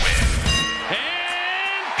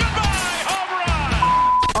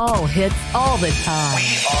all hits all the time.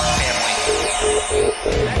 We are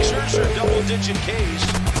family. Max Scherzer, double-digit Ks.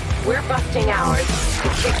 We're busting ours to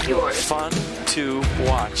kick yours. Fun to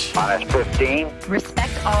watch. Minus 15.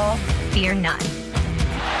 Respect all, fear none.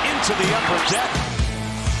 Into the upper deck.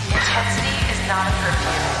 Intensity is not a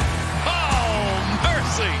curfew. Oh,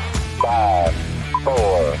 mercy. 5,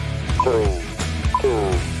 4, 3, 2,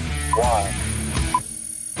 1.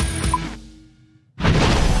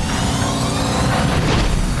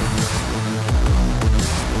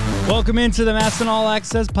 Welcome into the MASN All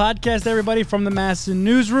Access podcast, everybody, from the MASN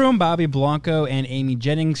Newsroom. Bobby Blanco and Amy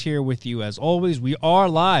Jennings here with you as always. We are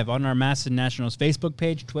live on our MASN Nationals Facebook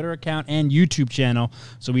page, Twitter account, and YouTube channel.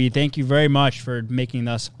 So we thank you very much for making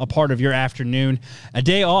us a part of your afternoon. A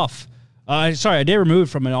day off. A day removed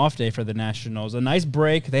from an off day for the Nationals. A nice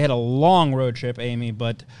break. They had a long road trip, Amy,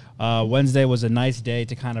 but Wednesday was a nice day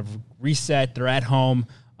to kind of reset. They're at home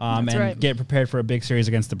get prepared for a big series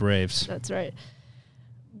against the Braves. That's right.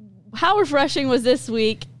 How refreshing was this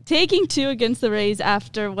week, taking 2 against the Rays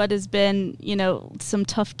after what has been, some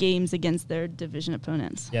tough games against their division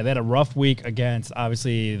opponents. Yeah, they had a rough week against,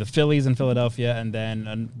 obviously, the Phillies in Philadelphia, and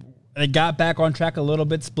then they got back on track a little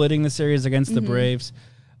bit, splitting the series against the Braves.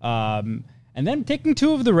 And then taking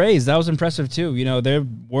 2 of the Rays, that was impressive, too. They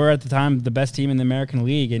were, at the time, the best team in the American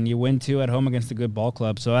League, and you win 2 at home against a good ball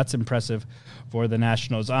club, so that's impressive for the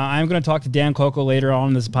Nationals. I'm going to talk to Dan Coco later on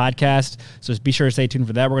in this podcast, so be sure to stay tuned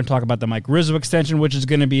for that. We're going to talk about the Mike Rizzo extension, which is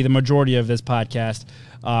going to be the majority of this podcast,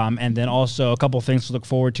 and then also a couple of things to look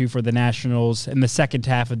forward to for the Nationals in the second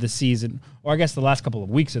half of the season, or I guess the last couple of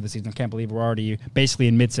weeks of the season. I can't believe we're already basically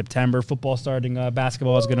in mid-September. Football starting,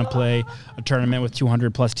 basketball is going to play a tournament with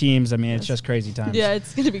 200-plus teams. I mean, it's just crazy times. Yeah,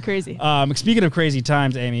 it's going to be crazy. Speaking of crazy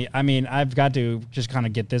times, Amy, I've got to just kind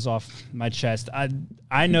of get this off my chest.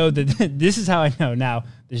 I know that this is how I know now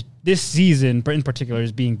this season in particular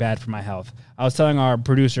is being bad for my health. I was telling our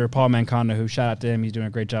producer, Paul Mancano, who shout out to him, he's doing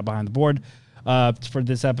a great job behind the board for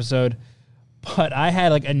this episode, but I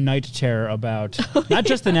had like a night terror about not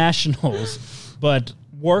just the Nationals, but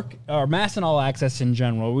work or MASN All Access in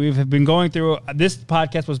general. We've been going through, this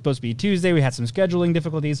podcast was supposed to be Tuesday. We had some scheduling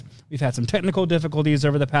difficulties. We've had some technical difficulties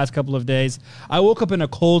over the past couple of days. I woke up in a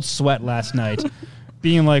cold sweat last night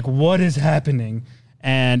being like, what is happening?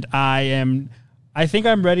 And I think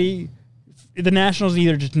I'm ready. The Nationals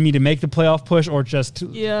either just need to make the playoff push or just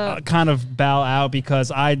kind of bow out because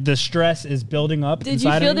the stress is building up. Did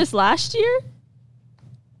you feel this last year?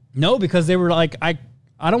 No, because they were like, I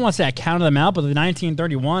don't want to say I counted them out, but the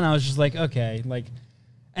 1931, I was just like, okay, like,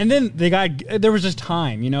 and then there was just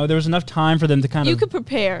time, there was enough time for them to kind of. You could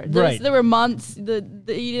prepare. There were months that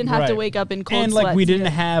you didn't have to wake up in cold and sweats. And like we didn't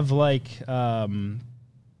have like,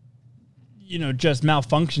 just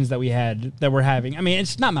malfunctions that we're having. I mean,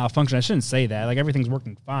 it's not malfunction. I shouldn't say that. Like everything's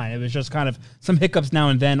working fine. It was just kind of some hiccups now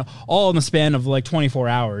and then, all in the span of like 24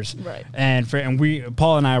 hours. Right. And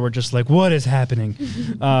Paul and I were just like, what is happening?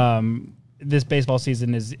 This baseball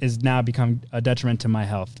season is now become a detriment to my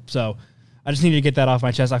health. So I just needed to get that off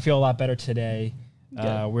my chest. I feel a lot better today.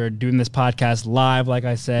 We're doing this podcast live, like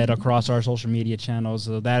I said, across our social media channels.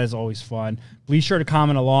 So that is always fun. Be sure to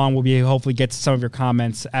comment along. We'll hopefully get to some of your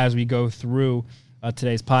comments as we go through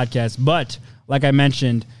today's podcast. But like I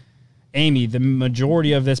mentioned, Amy, the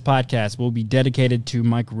majority of this podcast will be dedicated to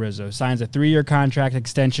Mike Rizzo. Signs a 3-year contract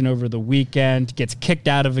extension over the weekend, gets kicked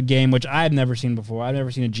out of a game, which I've never seen before. I've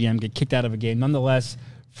never seen a GM get kicked out of a game, nonetheless,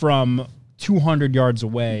 from 200 yards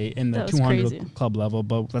away in the 200 crazy. Club level,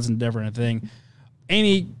 but that's a different thing.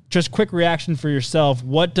 Amy, just quick reaction for yourself.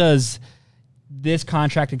 What does this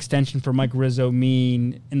contract extension for Mike Rizzo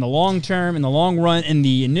mean in the long term, in the long run, in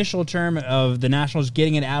the initial term of the Nationals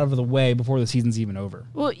getting it out of the way before the season's even over?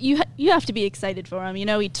 Well, you have to be excited for him.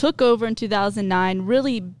 He took over in 2009,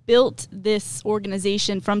 really built this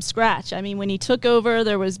organization from scratch. I mean, when he took over,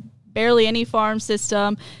 there was barely any farm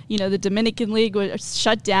system. The Dominican League was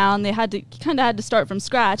shut down. They had to start from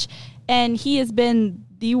scratch. And he has been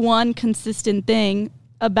the one consistent thing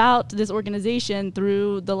about this organization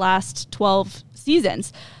through the last 12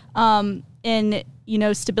 seasons.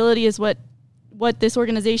 Stability is what this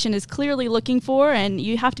organization is clearly looking for, and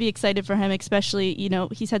you have to be excited for him, especially,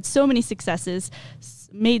 he's had so many successes,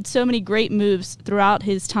 made so many great moves throughout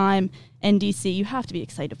his time in DC. You have to be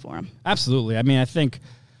excited for him. Absolutely. I mean,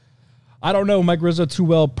 I don't know Mike Rizzo too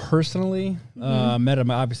well personally. Met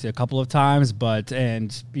him obviously a couple of times,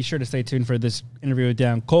 and be sure to stay tuned for this interview with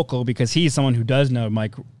Dan Coco because he's someone who does know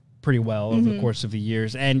Mike pretty well over the course of the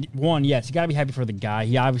years. And yes, you got to be happy for the guy.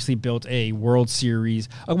 He obviously built a World Series,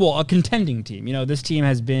 a contending team. This team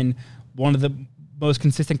has been one of the most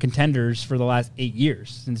consistent contenders for the last 8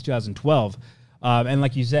 years since 2012. And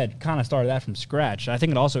like you said, kind of started that from scratch. I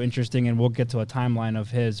think it's also interesting, and we'll get to a timeline of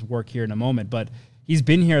his work here in a moment, but he's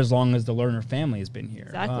been here as long as the Lerner family has been here.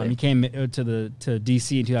 Exactly. He came to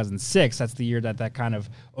DC in 2006. That's the year that kind of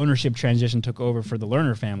ownership transition took over for the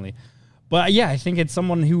Lerner family. But yeah, I think it's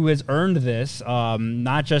someone who has earned this,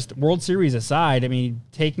 not just World Series aside. I mean,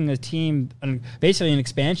 taking a team, basically an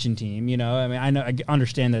expansion team, you know, I mean, I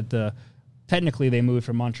understand that technically they moved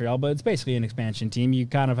from Montreal, but it's basically an expansion team. You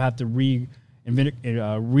kind of have to regroup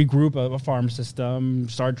a farm system,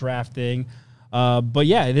 start drafting. But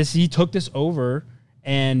yeah, he took this over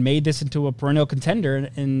and made this into a perennial contender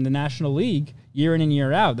in the National League year in and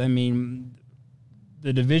year out. I mean,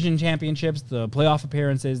 the division championships, the playoff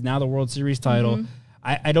appearances, now the World Series title. Mm-hmm.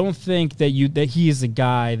 I don't think that he is a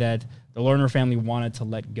guy that the Lerner family wanted to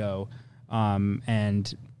let go.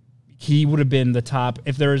 And he would have been the top,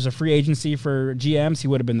 if there was a free agency for GMs, he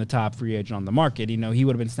would have been the top free agent on the market. You know, he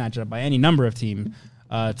would have been snatched up by any number of teams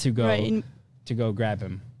to go grab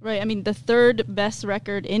him. Right. I mean, the third best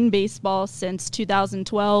record in baseball since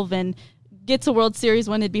 2012, and gets a World Series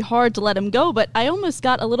when it'd be hard to let him go. But I almost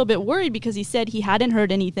got a little bit worried because he said he hadn't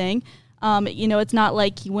heard anything. You know, it's not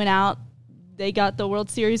like he went out, they got the World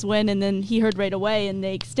Series win, and then he heard right away and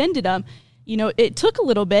they extended him. You know, it took a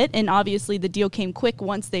little bit, and obviously the deal came quick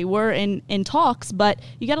once they were in talks, but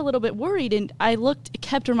you got a little bit worried, and it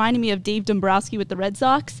kept reminding me of Dave Dombrowski with the Red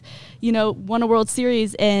Sox. You know, won a World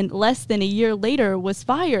Series, and less than a year later was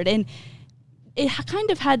fired, and it kind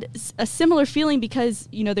of had a similar feeling because,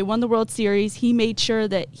 you know, they won the World Series. He made sure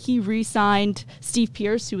that he re-signed Steve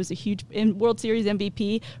Pearce, who was a huge World Series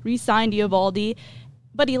MVP, re-signed Eovaldi,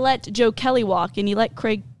 but he let Joe Kelly walk, and he let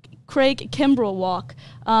Craig Kimbrell walk,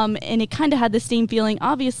 and it kind of had the same feeling,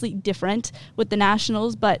 obviously different with the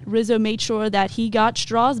Nationals, but Rizzo made sure that he got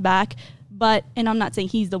Strasback, and I'm not saying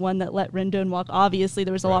he's the one that let Rendon walk, obviously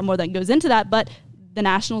there was a lot more that goes into that, but the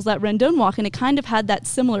Nationals let Rendon walk, and it kind of had that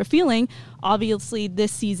similar feeling. Obviously,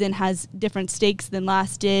 this season has different stakes than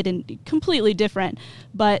last did, and completely different,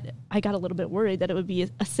 but I got a little bit worried that it would be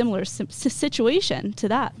a similar situation to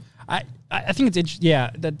that. I think it's interesting.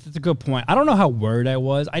 Yeah, that's a good point. I don't know how worried I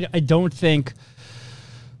was. I don't think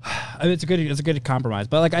I mean, it's a good compromise,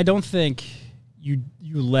 but like I don't think you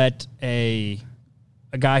let a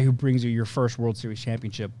guy who brings you your first World Series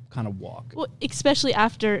championship kind of walk. Well, especially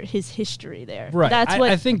after his history there. Right. That's what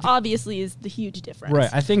I think obviously is the huge difference. Right.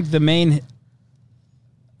 I think the main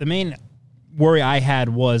worry I had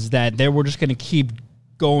was that they were just going to keep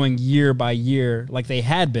going year by year like they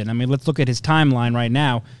had been. I mean, let's look at his timeline right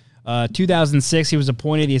now. 2006, he was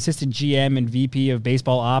appointed the assistant GM and VP of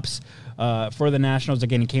baseball ops for the Nationals.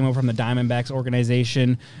 Again, he came over from the Diamondbacks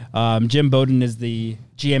organization. Jim Bowden is the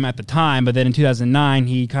GM at the time, but then in 2009,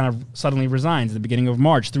 he kind of suddenly resigns at the beginning of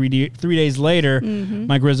March. 3 days later,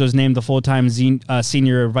 Mike Rizzo is named the full-time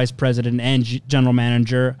senior vice president and general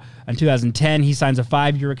manager. In 2010, he signs a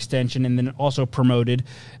 5-year extension and then also promoted,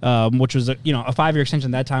 which was a 5-year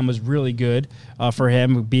extension at that time was really good for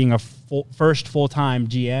him, being a first full-time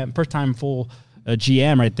GM, first-time full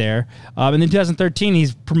GM right there. And then 2013,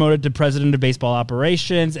 he's promoted to president of baseball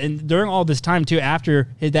operations. And during all this time, too, after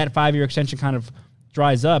that 5-year extension kind of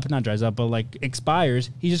expires,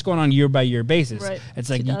 he's just going on year-by-year basis. Right. It's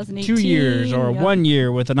like 2 years or 1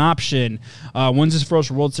 year with an option. Wins his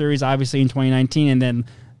first World Series, obviously, in 2019, and then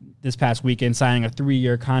this past weekend signing a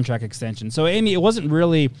 3-year contract extension. So, Amy, I wasn't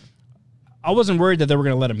worried that they were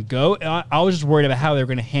going to let him go. I was just worried about how they were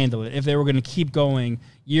going to handle it. If they were going to keep going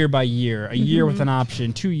year by year, a year with an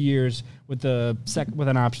option, 2 years with an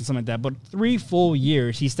option, something like that. But 3 full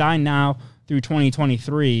years. He's signed now through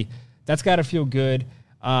 2023. That's got to feel good.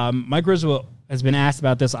 Mike Rizzo has been asked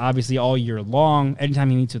about this, obviously, all year long.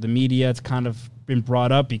 Anytime he meets with the media, it's kind of been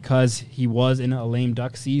brought up because he was in a lame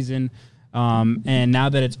duck season. And now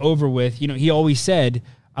that it's over with, he always said,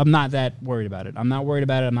 I'm not that worried about it. I'm not worried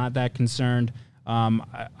about it. I'm not that concerned. I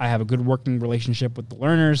have a good working relationship with the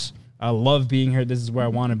Lerners. I love being here. This is where I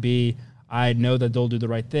want to be. I know that they'll do the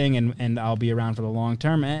right thing, and I'll be around for the long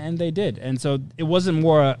term, and they did. And so it wasn't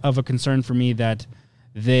more of a concern for me that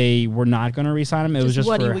they were not going to re-sign him. It was just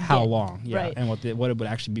for how long, right. And what it would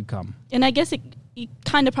actually become. And I guess it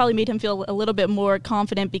kind of probably made him feel a little bit more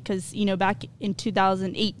confident because, back in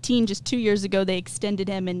 2018, just 2 years ago, they extended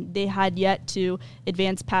him and they had yet to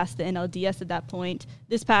advance past the NLDS at that point.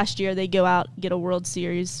 This past year, they go out, get a World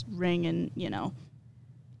Series ring, and,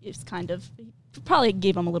 it's kind of probably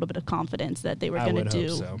gave them a little bit of confidence that they were going to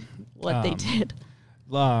do what they did.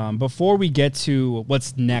 Before we get to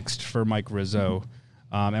what's next for Mike Rizzo,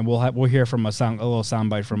 and we'll hear from a little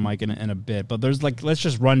soundbite from Mike in a bit, but let's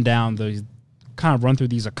just run through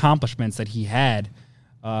these accomplishments that he had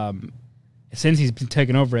since he's been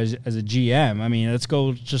taken over as a GM. I mean, let's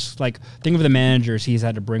go just like think of the managers he's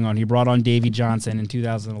had to bring on. He brought on Davey Johnson in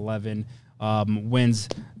 2011, wins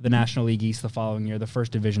the National League East the following year, the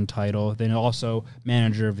first division title, then also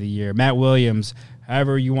manager of the year. Matt Williams,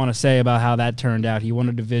 however you want to say about how that turned out, he won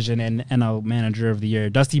a division and a manager of the year.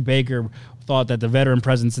 Dusty Baker thought that the veteran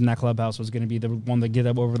presence in that clubhouse was going to be the one to get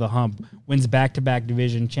up over the hump, wins back-to-back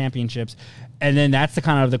division championships. And then that's the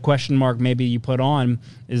kind of the question mark maybe you put on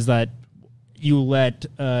is that you let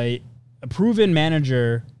a proven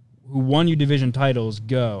manager who won you division titles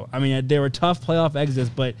go. I mean, they were tough playoff exits,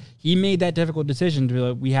 but he made that difficult decision to be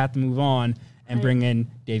like, we have to move on and bring in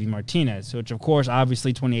Davey Martinez, which, of course,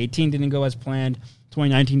 obviously 2018 didn't go as planned.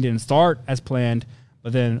 2019 didn't start as planned,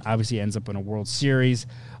 but then obviously ends up in a World Series.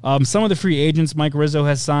 Some of the free agents Mike Rizzo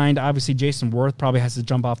has signed, obviously Jason Worth probably has to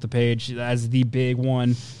jump off the page as the big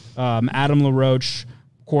one. Adam LaRoche,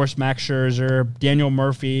 of course, Max Scherzer, Daniel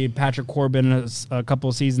Murphy, Patrick Corbin a couple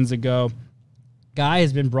of seasons ago. Guy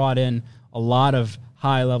has been brought in a lot of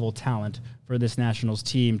high-level talent for this Nationals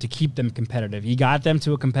team to keep them competitive. He got them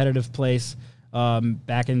to a competitive place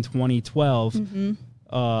back in 2012,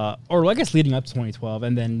 or I guess leading up to 2012,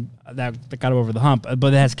 and then that got over the hump.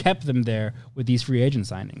 But it has kept them there with these free agent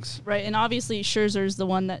signings. Right, and obviously Scherzer's the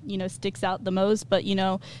one that, sticks out the most. But,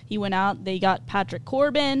 he went out, they got Patrick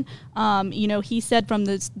Corbin. He said from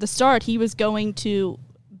the start he was going to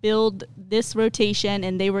build this rotation,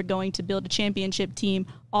 and they were going to build a championship team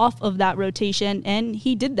off of that rotation, and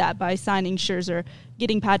he did that by signing Scherzer,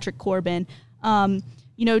 getting Patrick Corbin.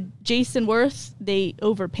 Jason Worth, they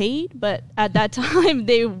overpaid, but at that time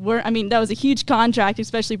they weren't. I mean, that was a huge contract,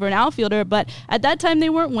 especially for an outfielder, but at that time they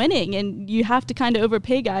weren't winning, and you have to kind of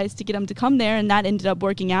overpay guys to get them to come there, and that ended up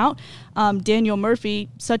working out. Daniel Murphy,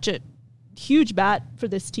 such a huge bat for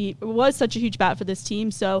this team,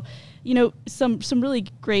 so some really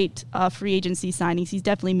great free agency signings. He's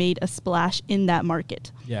definitely made a splash in that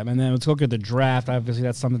market. Yeah, and then let's look at the draft. Obviously,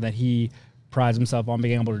 that's something that he prides himself on,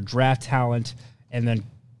 being able to draft talent and then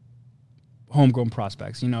homegrown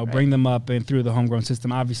prospects, bring them up and through the homegrown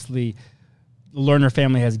system. Obviously, the Lerner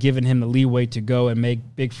family has given him the leeway to go and make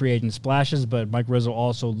big free agent splashes, but Mike Rizzo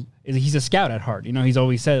also, he's a scout at heart. He's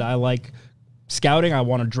always said, I like scouting. I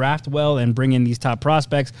want to draft well and bring in these top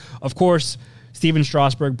prospects. Of course, Steven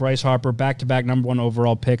Strasburg, Bryce Harper, back-to-back number 1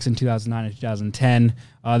 overall picks in 2009 and 2010.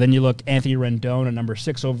 Then you look Anthony Rendon at number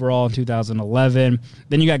 6 overall in 2011.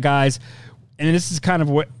 Then you got guys, and this is kind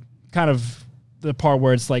of the part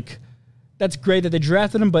where it's like, that's great that they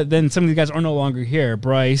drafted him, but then some of these guys are no longer here.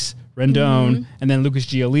 Bryce, Rendon, and then Lucas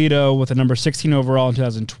Giolito with a number 16 overall in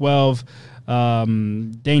 2012.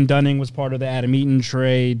 Dane Dunning was part of the Adam Eaton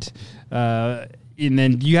trade. And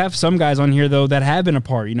then you have some guys on here, though, that have been a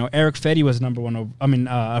part. Eric Fetty was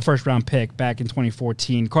a first-round pick back in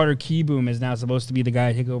 2014. Carter Kieboom is now supposed to be the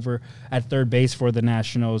guy to take over at third base for the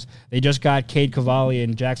Nationals. They just got Cade Cavalli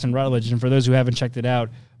and Jackson Rutledge, and for those who haven't checked it out,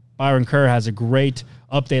 Byron Kerr has a great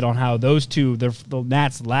update on how those two, the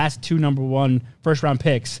Nats' last 2 number 1 first-round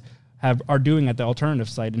picks, are doing at the alternative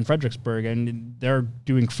site in Fredericksburg, and they're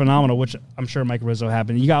doing phenomenal, which I'm sure Mike Rizzo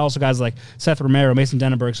happened. You got also guys like Seth Romero, Mason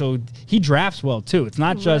Denenberg, so he drafts well, too. It's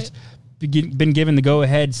not just been given the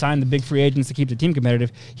go-ahead, sign the big free agents to keep the team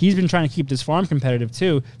competitive. He's been trying to keep this farm competitive,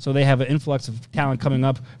 too, so they have an influx of talent coming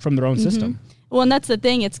up from their own system. Well, and that's the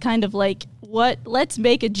thing. It's kind of like, let's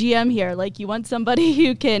make a GM here. Like, you want somebody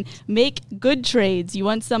who can make good trades. You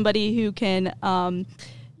want somebody who can,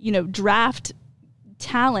 draft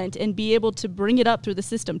talent and be able to bring it up through the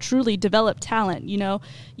system, truly develop talent.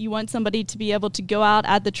 You want somebody to be able to go out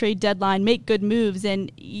at the trade deadline, make good moves. And,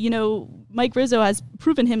 Mike Rizzo has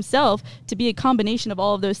proven himself to be a combination of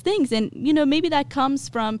all of those things. And, maybe that comes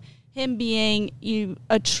from him being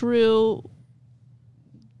a true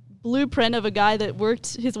blueprint of a guy that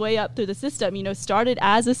worked his way up through the system, started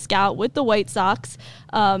as a scout with the White Sox.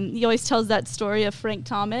 He always tells that story of Frank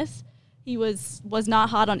Thomas. He was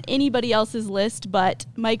not hot on anybody else's list, but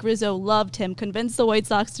Mike Rizzo loved him, convinced the White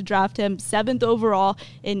Sox to draft him 7th overall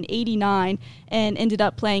in '89, and ended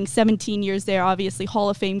up playing 17 years there, obviously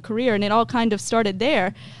Hall of Fame career, and it all kind of started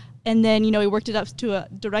there. And then, he worked it up to a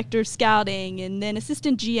director of scouting and then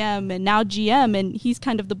assistant GM and now GM. And he's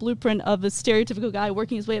kind of the blueprint of a stereotypical guy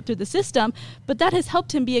working his way up through the system. But that has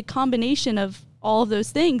helped him be a combination of all of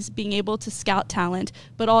those things, being able to scout talent,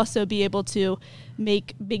 but also be able to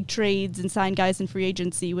make big trades and sign guys in free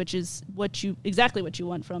agency, which is exactly what you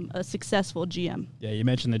want from a successful GM. Yeah, you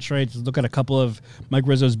mentioned the trades. Let's look at a couple of Mike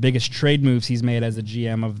Rizzo's biggest trade moves he's made as a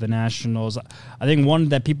GM of the Nationals. I think one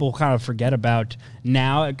that people kind of forget about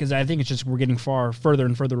now, because I think it's just we're getting further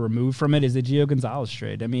and further removed from it, is the Gio Gonzalez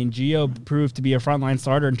trade. I mean, Gio proved to be a frontline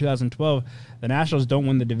starter in 2012. The Nationals don't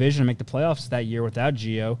win the division and make the playoffs that year without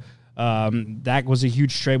Gio. That was a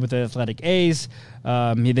huge trade with the Athletic A's.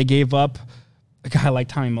 They gave up a guy like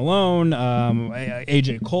Tommy Malone,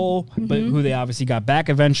 AJ Cole, but who they obviously got back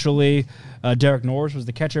eventually. Derek Norris was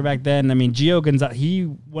the catcher back then. I mean, Gio Gonzalez,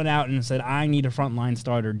 he went out and said, I need a frontline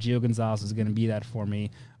starter. Gio Gonzalez is going to be that for me.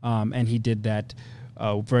 And he did that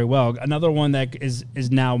very well. Another one that is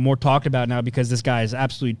now more talked about now because this guy is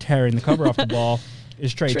absolutely tearing the cover off the ball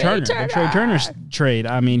is Trey Turner. The Trey Turner's trade.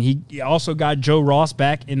 I mean, he also got Joe Ross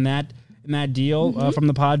back in that deal from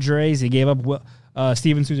the Padres. He gave up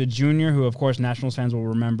Steven Souza Jr., who, of course, Nationals fans will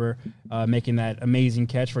remember making that amazing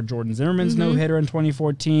catch for Jordan Zimmerman's no-hitter in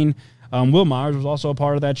 2014. Will Myers was also a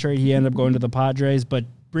part of that trade. He ended up going to the Padres. But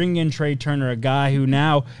bring in Trey Turner, a guy who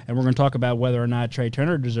now, and we're going to talk about whether or not Trey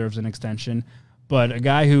Turner deserves an extension, but a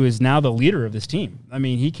guy who is now the leader of this team. I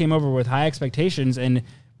mean, he came over with high expectations, and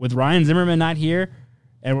with Ryan Zimmerman not here,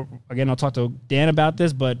 and again, I'll talk to Dan about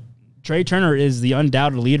this, but Trey Turner is the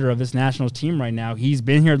undoubted leader of this Nationals team right now. He's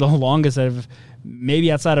been here the longest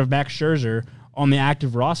maybe outside of Max Scherzer on the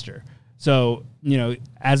active roster. So,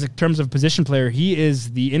 as in terms of position player, he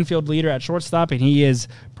is the infield leader at shortstop, and he is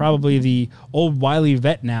probably the old wily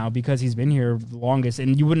vet now because he's been here the longest.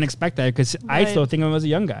 And you wouldn't expect that because I still think of him as a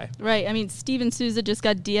young guy. Right. I mean, Steven Souza just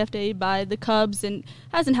got DFA'd by the Cubs and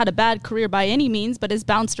hasn't had a bad career by any means, but has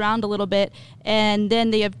bounced around a little bit. And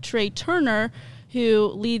then they have Trey Turner,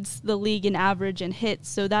 who leads the league in average and hits.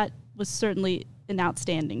 So that was certainly an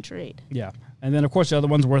outstanding trade. Yeah. And then, of course, the other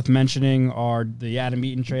ones worth mentioning are the Adam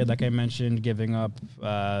Eaton trade, like I mentioned, giving up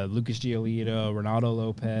Lucas Giolito, Ronaldo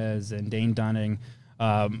Lopez, and Dane Dunning.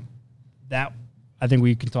 That, I think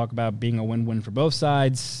we can talk about being a win-win for both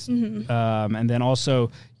sides. And then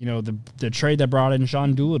also, the trade that brought in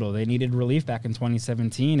Sean Doolittle. They needed relief back in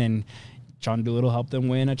 2017, and Sean Doolittle helped them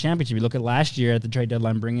win a championship. You look at last year at the trade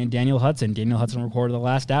deadline, bring in Daniel Hudson. Daniel Hudson recorded the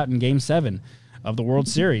last out in Game 7 of the World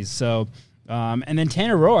Series. So... and then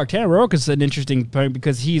Tanner Roark. Tanner Roark is an interesting point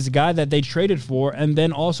because he's a guy that they traded for and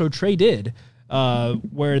then also traded,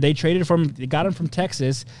 where they got him from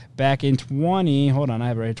Texas back in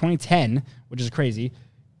 2010, which is crazy.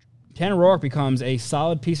 Tanner Roark becomes a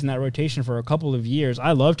solid piece in that rotation for a couple of years.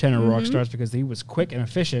 I love Tanner Roark starts because he was quick and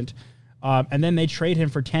efficient. And then they trade him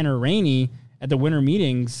for Tanner Rainey at the winter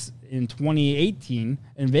meetings in 2018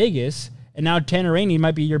 in Vegas. And now Tanner Rainey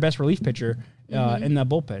might be your best relief pitcher in that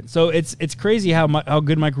bullpen. So it's crazy how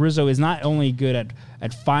good Mike Rizzo is, not only good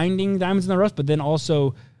at finding diamonds in the rough, but then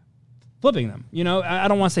also flipping them. I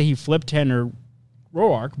don't want to say he flipped Tanner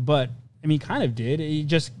Roark, but I mean, he kind of did. He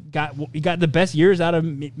just got the best years out of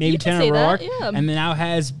maybe Tanner Roark, and then now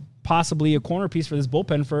has possibly a corner piece for this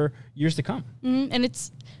bullpen for years to come. And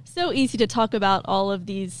it's so easy to talk about all of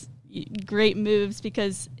these great moves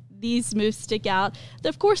because these moves stick out.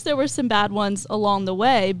 Of course, there were some bad ones along the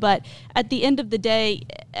way, but at the end of the day,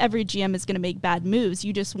 every GM is going to make bad moves.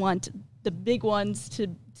 You just want the big ones to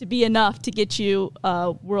be enough to get you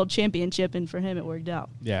a world championship, and for him, it worked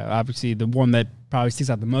out. Yeah, obviously, the one that probably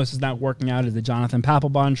sticks out the most is not working out is the Jonathan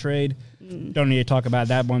Papelbon trade. Don't need to talk about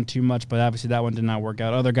that one too much, but obviously that one did not work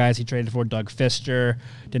out. Other guys he traded for, Doug Fister,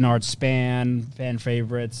 Denard Span, fan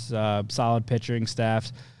favorites, solid pitching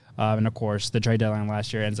staffs. And, of course, the trade deadline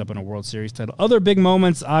last year ends up in a World Series title. Other big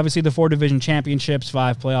moments, obviously the 4 division championships,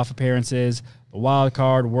 5 playoff appearances, the wild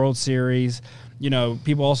card, World Series.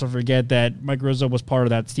 People also forget that Mike Rizzo was part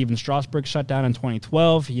of that Steven Strasburg shutdown in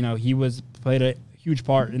 2012. He played a huge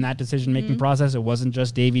part in that decision-making process. It wasn't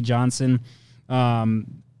just Davey Johnson.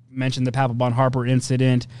 Mentioned the Papelbon Harper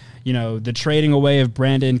incident. The trading away of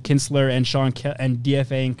Brandon Kinsler and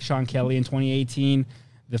DFAing Sean Kelly in 2018.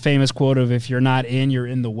 The famous quote of "If you're not in, you're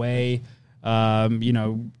in the way."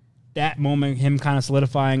 That moment, him kind of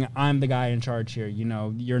solidifying, I'm the guy in charge here.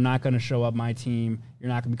 You're not going to show up my team. You're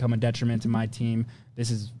not going to become a detriment to my team.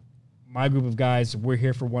 This is my group of guys. We're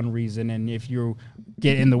here for one reason, and if you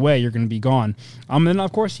get in the way, you're going to be gone. And then,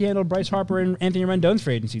 of course, he handled Bryce Harper and Anthony Rendon's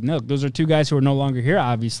free agency. No, those are 2 guys who are no longer here,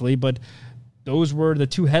 obviously, but those were the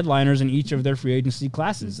 2 headliners in each of their free agency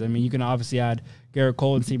classes. I mean, you can obviously add Garrett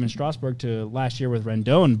Cole and Steven Strasburg to last year with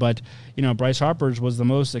Rendon, but Bryce Harper's was the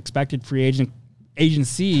most expected free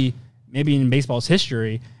agency maybe in baseball's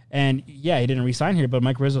history, And yeah, he didn't resign here, but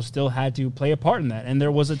Mike Rizzo still had to play a part in that. And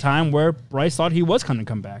there was a time where Bryce thought he was going to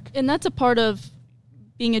come back. And that's a part of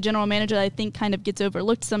being a general manager that I think kind of gets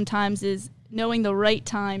overlooked sometimes, is knowing the right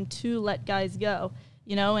time to let guys go.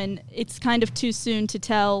 And it's kind of too soon to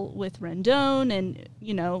tell with Rendon,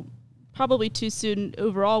 and, probably too soon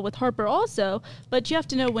overall with Harper also, but you have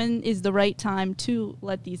to know when is the right time to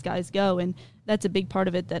let these guys go. And that's a big part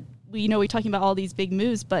of it, that we're talking about all these big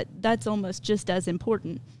moves, but that's almost just as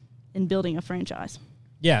important in building a franchise.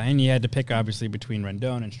 Yeah, and you had to pick, obviously, between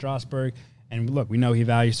Rendon and Strasburg. And look, we know he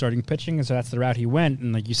values starting pitching, and so that's the route he went.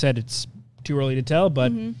 And like you said, it's too early to tell,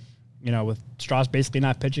 but, with Strauss basically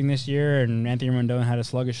not pitching this year, and Anthony Rendon had a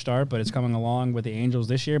sluggish start, but it's coming along with the Angels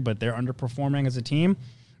this year, but they're underperforming as a team.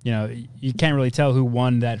 You can't really tell who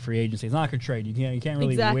won that free agency. It's not like a trade. You can't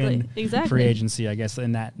really win free agency, I guess,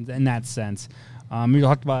 in that sense. We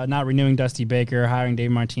talked about not renewing Dusty Baker, hiring Dave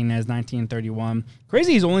Martinez, 1931.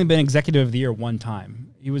 Crazy, he's only been Executive of the Year one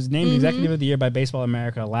time. He was named Executive of the Year by Baseball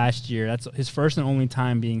America last year. That's his first and only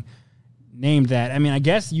time being named that. I mean, I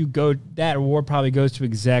guess that award probably goes to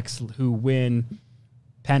execs who win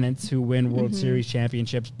pennants, who win World Series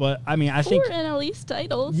championships. But I mean, I think 4 NL East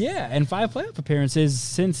titles. Yeah, and 5 playoff appearances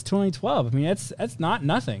since 2012. I mean, that's not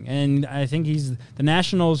nothing. And I think the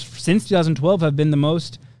Nationals since 2012 have been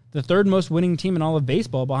the third most winning team in all of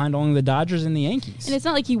baseball, behind only the Dodgers and the Yankees. And it's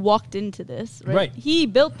not like he walked into this, right? Right. He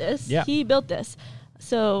built this. Yeah. He built this.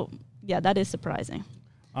 So, yeah, that is surprising.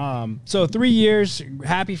 So 3 years,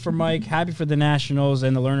 happy for Mike, happy for the Nationals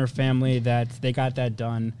and the Lerner family that they got that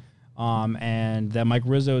done, and that Mike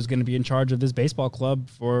Rizzo is going to be in charge of this baseball club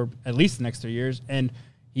for at least the next 3 years. And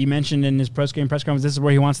he mentioned in his post-game press conference this is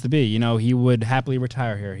where he wants to be. He would happily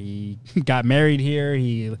retire here. He got married here.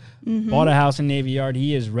 He bought a house in Navy Yard.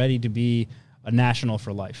 He is ready to be a National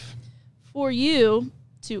for life. For you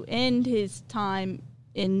to end his time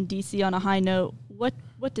in D.C. on a high note,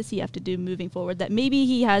 what does he have to do moving forward that maybe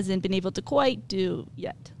he hasn't been able to quite do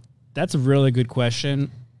yet? That's a really good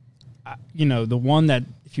question. The one that,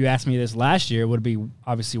 if you asked me this last year, would be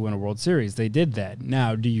obviously win a World Series. They did that.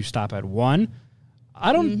 Now, do you stop at one?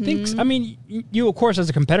 I don't think so. I mean, you, of course, as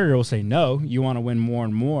a competitor will say no. You want to win more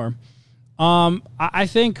and more. I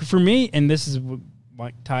think for me, and this is what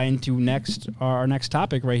might tie into our next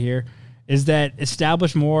topic right here, is that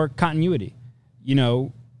establish more continuity.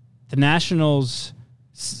 The Nationals,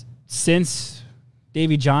 since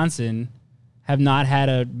Davey Johnson, have not had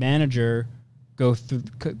a manager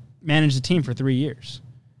manage the team for 3 years.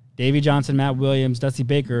 Davey Johnson, Matt Williams, Dusty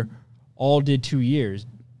Baker all did 2 years.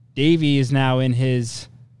 Davey is now in his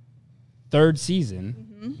third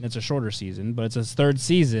season. It's a shorter season, but it's his third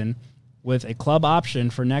season with a club option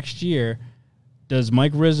for next year. Does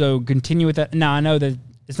Mike Rizzo continue with that? Now, I know that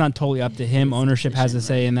it's not totally up to him. Ownership has a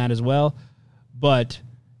say in that as well. But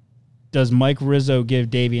does Mike Rizzo give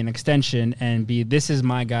Davey an extension and be, this is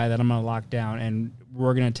my guy that I'm going to lock down and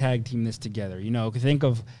we're going to tag team this together? Think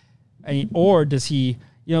of, or does he,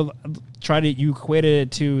 you equated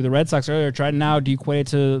it to the Red Sox earlier. Do you equate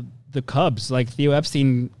it to the Cubs? Like Theo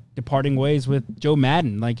Epstein departing ways with Joe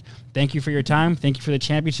Madden. Like, thank you for your time. Thank you for the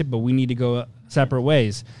championship, but we need to go separate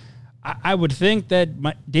ways. I would think that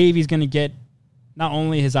Davey's going to get not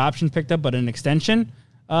only his option picked up, but an extension.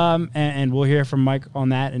 And we'll hear from Mike on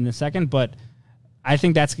that in a second. But I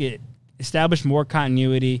think that's it. Establish more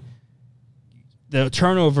continuity. The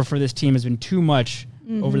turnover for this team has been too much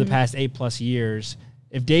over the past 8+ years.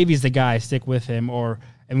 If Davey's the guy, stick with him.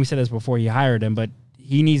 And we said this before he hired him, but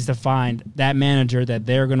he needs to find that manager that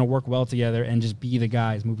they're going to work well together and just be the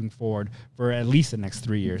guys moving forward for at least the next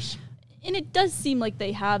 3 years. And it does seem like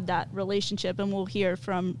they have that relationship, and we'll hear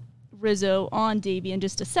from Rizzo on Davey in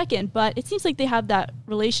just a second, but it seems like they have that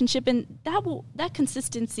relationship, and that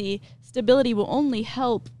consistency, stability will only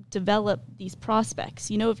help develop these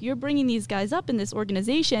prospects. If you're bringing these guys up in this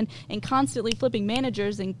organization and constantly flipping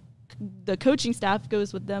managers, and the coaching staff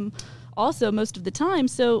goes with them also most of the time,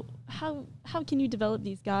 so how can you develop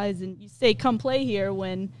these guys and you say come play here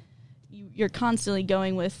when you're constantly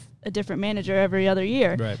going with a different manager every other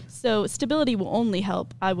year? Right. So stability will only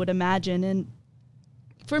help, I would imagine. And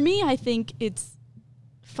for me, I think it's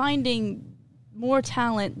finding more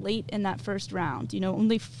talent late in that first round.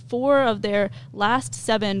 Only 4 of their last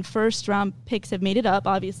 7 first-round picks have made it up,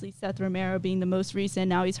 obviously Seth Romero being the most recent.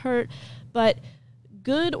 Now he's hurt. But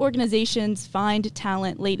good organizations find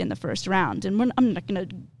talent late in the first round. And I'm not going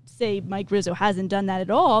to say Mike Rizzo hasn't done that at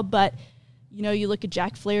all, but you look at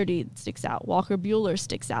Jack Flaherty, sticks out. Walker Buehler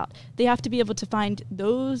sticks out. They have to be able to find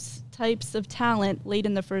those types of talent late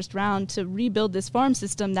in the first round to rebuild this farm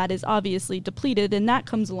system that is obviously depleted, and that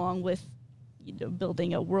comes along with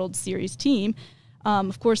building a World Series team.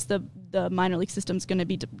 Of course, the minor league system is going to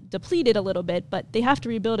be depleted a little bit, but they have to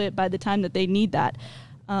rebuild it by the time that they need that.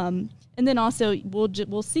 And then also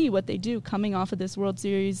we'll see what they do coming off of this World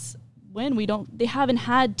Series win. They haven't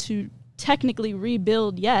had to technically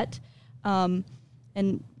rebuild yet, and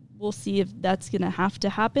we'll see if that's going to have to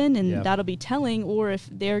happen, and that'll be telling, or if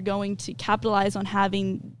they're going to capitalize on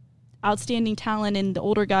having outstanding talent in the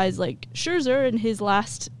older guys like Scherzer in his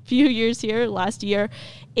last few years here, last year,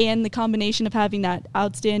 and the combination of having that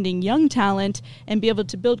outstanding young talent and be able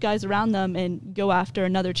to build guys around them and go after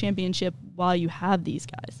another championship while you have these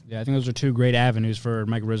guys. Yeah, I think those are two great avenues for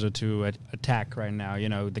Mike Rizzo to attack right now. You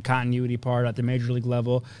know, the continuity part at the major league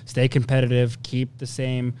level, stay competitive, keep the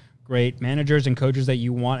same great managers and coaches that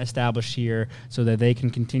you want established here so that they can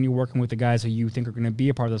continue working with the guys who you think are going to be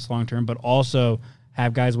a part of this long term, but also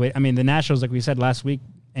have guys wait. I mean, the Nationals, like we said last week,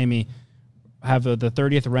 Amy, have the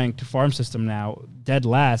 30th ranked farm system now, dead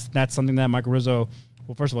last. That's something that Mike Rizzo,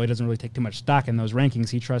 well, first of all, he doesn't really take too much stock in those rankings.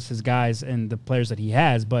 He trusts his guys and the players that he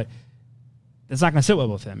has, but that's not going to sit well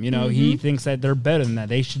with him. You know, he thinks that they're better than that.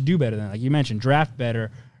 They should do better than that. Like you mentioned, draft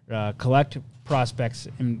better, collect prospects,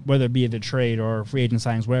 and whether it be the trade or free agent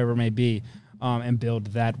signings, whatever it may be, and build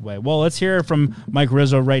that way. Well, let's hear from Mike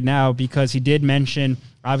Rizzo right now, because he did mention,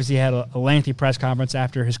 obviously he had a lengthy press conference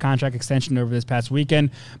after his contract extension over this past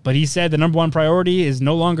weekend, but he said the number one priority is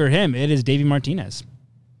no longer him. It is Davey Martinez.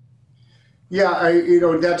 Yeah,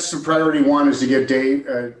 that's the priority one, is to get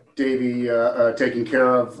Davey taken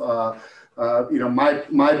care of.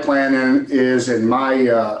 My plan is, and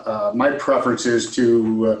my preference is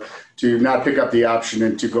to not pick up the option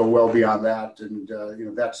and to go well beyond that. And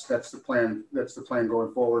that's the plan. That's the plan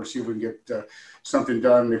going forward. See if we can get something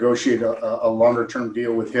done. Negotiate a longer term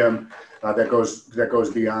deal with him that goes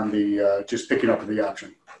beyond the just picking up the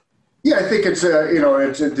option. Yeah, I think it's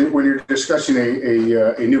when you're discussing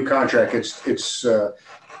a new contract, it's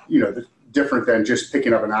different than just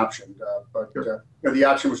picking up an option. But the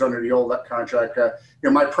option was under the old contract.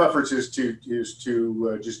 My preference is to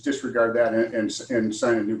just disregard that and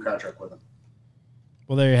sign a new contract with him.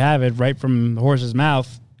 Well, there you have it, right from the horse's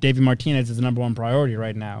mouth. Davey Martinez is the number one priority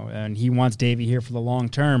right now, and he wants Davey here for the long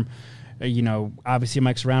term. Obviously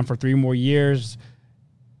Mike's around for 3 more years.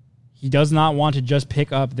 He does not want to just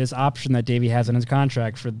pick up this option that Davey has in his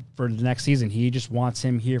contract for the next season. He just wants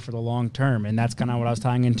him here for the long term, and that's kind of what I was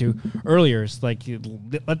tying into earlier. It's like,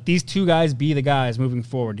 let these two guys be the guys moving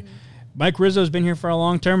forward. Mike Rizzo's been here for a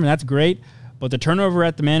long term, and that's great, but the turnover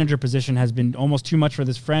at the manager position has been almost too much for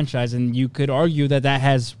this franchise, and you could argue that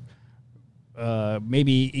has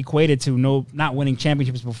maybe equated to not winning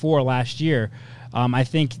championships before last year. I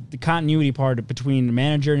think the continuity part between the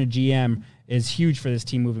manager and the GM is huge for this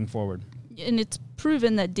team moving forward. And it's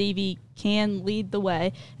proven that Davey can lead the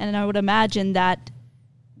way. And I would imagine that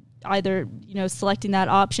either, selecting that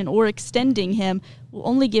option or extending him will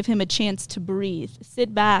only give him a chance to breathe,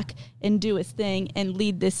 sit back and do his thing and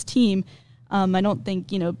lead this team. I don't think,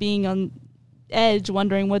 being on edge,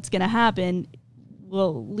 wondering what's going to happen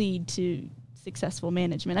will lead to successful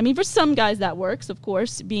management. I mean, for some guys that works, of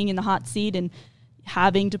course, being in the hot seat and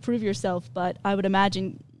having to prove yourself, but I would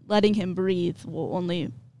imagine letting him breathe will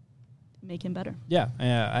only make him better. Yeah.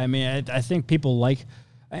 I mean, I think people like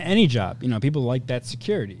any job, people like that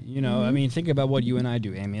security, I mean, think about what you and I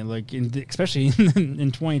do, Amy, like especially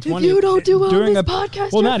in 2020. If you don't do during this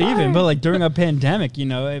podcast, well, not even, but like during a pandemic,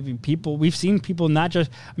 we've seen people not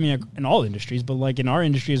just, in all industries, but like in our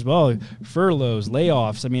industry as well, furloughs,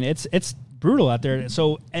 layoffs. I mean, it's brutal out there.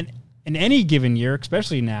 So, and in any given year,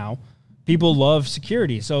 especially now, people love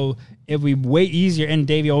security. So if we wait easier, and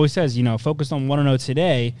Davey always says, focus on 1-0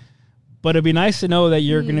 today, but it'd be nice to know that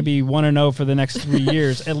you're going to be 1-0 for the next 3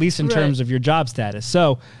 years, at least in terms of your job status.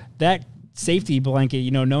 So that safety blanket,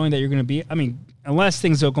 knowing that you're going to be, unless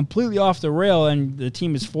things go completely off the rail and the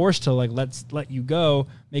team is forced to let's let you go,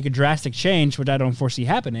 make a drastic change, which I don't foresee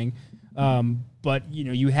happening. But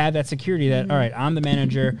you have that security that, all right, I'm the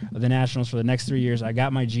manager of the Nationals for the next 3 years. I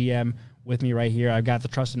got my GM with me right here. I've got the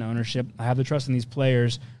trust and ownership. I have the trust in these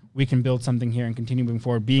players. We can build something here and continue moving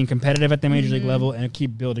forward, being competitive at the major league level and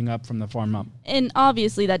keep building up from the farm up. And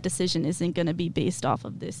obviously that decision isn't going to be based off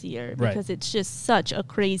of this year because it's just such a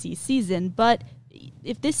crazy season. But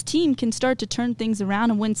if this team can start to turn things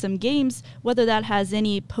around and win some games, whether that has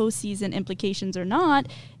any postseason implications or not,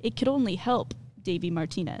 it could only help Davey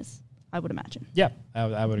Martinez, I would imagine. Yeah,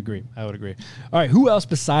 I would agree. All right, who else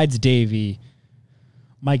besides Davey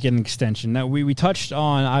might get an extension? Now, we touched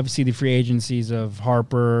on, obviously, the free agencies of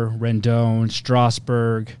Harper, Rendon,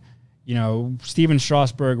 Strasburg. Steven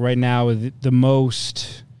Strasburg right now is the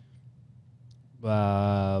most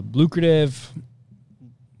lucrative,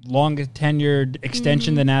 longest tenured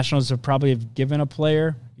extension the Nationals have probably have given a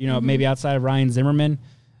player, maybe outside of Ryan Zimmerman.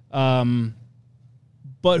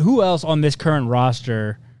 But who else on this current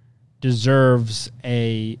roster deserves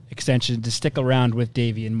a extension to stick around with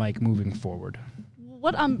Davey and Mike moving forward? I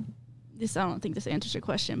don't think this answers your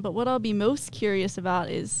question, but what I'll be most curious about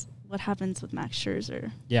is what happens with Max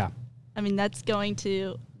Scherzer. Yeah. I mean, that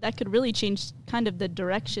could really change kind of the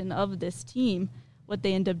direction of this team, what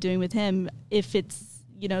they end up doing with him. If it's,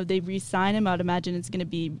 they re-sign him, I'd imagine it's going to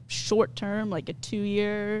be short-term, like a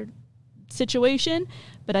 2-year situation.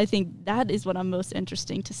 But I think that is what I'm most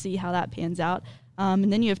interested to see how that pans out.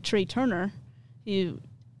 And then you have Trey Turner, who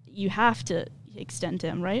you have to extend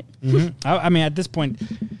him, right? Mm-hmm. I mean, at this point,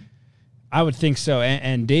 I would think so.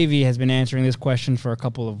 And Davey has been answering this question for a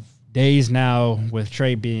couple of days now, with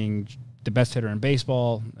Trey being the best hitter in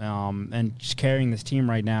baseball and just carrying this team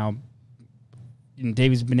right now. And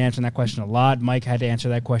Davey's been answering that question a lot. Mike had to answer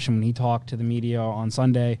that question when he talked to the media on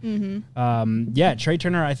Sunday. Trey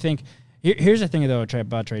Turner, I think. Here's the thing, though,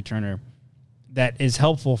 about Trey Turner that is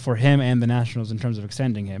helpful for him and the Nationals in terms of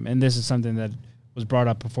extending him. And this is something that was brought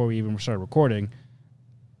up before we even started recording.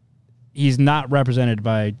 He's not represented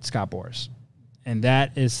by Scott Boras. And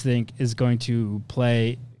that is going to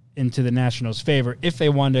play into the Nationals' favor if they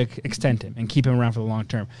want to extend him and keep him around for the long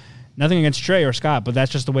term. Nothing against Trey or Scott, but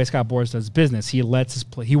that's just the way Scott Boras does business. He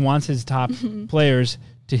wants his top players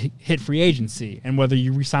to hit free agency, and whether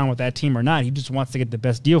you re-sign with that team or not, he just wants to get the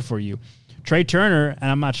best deal for you. Trey Turner, and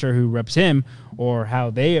I'm not sure who reps him or how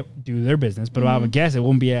they do their business, but I would guess it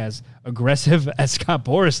won't be as aggressive as Scott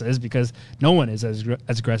Boras is, because no one is as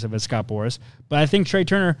aggressive as Scott Boras. But I think Trey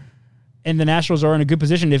Turner and the Nationals are in a good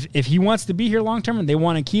position. If he wants to be here long term and they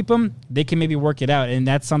want to keep him, they can maybe work it out. And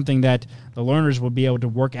that's something that the Lerners will be able to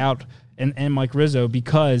work out, and Mike Rizzo,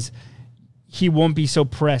 because he won't be so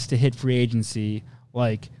pressed to hit free agency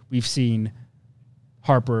like we've seen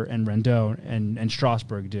Harper and Rendon and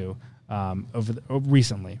Strasburg do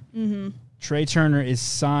recently. Mm-hmm. Trey Turner is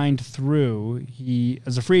signed through. He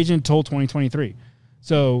is a free agent until 2023.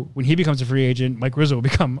 So when he becomes a free agent, Mike Rizzo will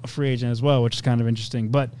become a free agent as well, which is kind of interesting.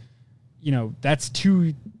 But that's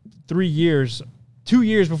 2 years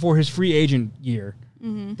before his free agent year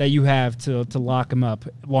that you have to lock him up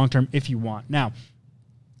long term if you want. Now,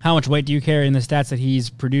 how much weight do you carry in the stats that he's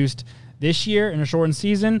produced this year in a shortened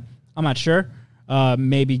season? I'm not sure.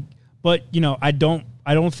 Maybe, but I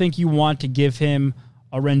don't think you want to give him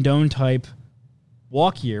a Rendon type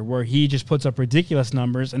walk year where he just puts up ridiculous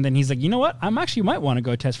numbers and then he's like, you know what, I'm actually might want to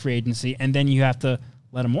go test free agency, and then you have to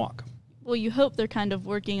let him walk. Well, you hope they're kind of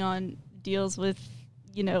working on deals with,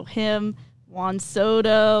 him, Juan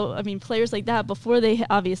Soto. I mean, players like that before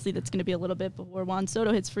obviously that's going to be a little bit before Juan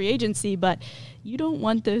Soto hits free agency, but you don't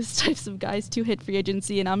want those types of guys to hit free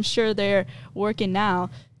agency, and I'm sure they're working now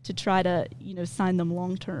to try to, sign them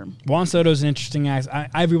long term. Juan Soto's an interesting act.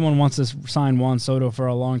 Everyone wants to sign Juan Soto for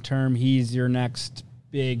a long term. He's your next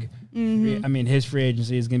big. His free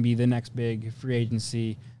agency is going to be the next big free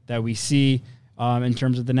agency that we see in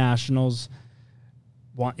terms of the Nationals.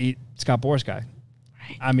 Scott Boras guy.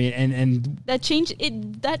 Right. I mean, and that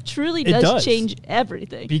truly does change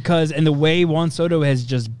everything. Because the way Juan Soto has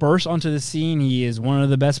just burst onto the scene, he is one of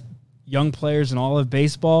the best young players in all of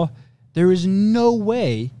baseball. There is no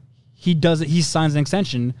way he signs an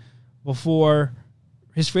extension before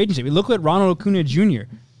his free agency. Look at Ronald Acuna Jr.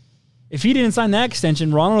 If he didn't sign that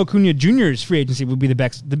extension, Ronald Acuna Jr.'s free agency would be the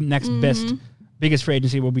next best, biggest free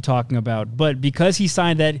agency we'll be talking about. But because he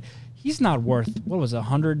signed that, he's not worth,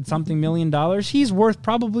 $100-something million. He's worth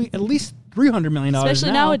probably at least $300 million especially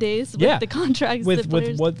now. Nowadays with the contracts. With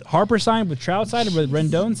what Harper signed, with Trout signed, with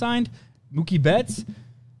Rendon signed, Mookie Betts.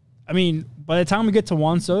 I mean, by the time we get to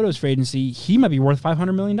Juan Soto's free agency, he might be worth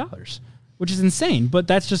 $500 million, which is insane. But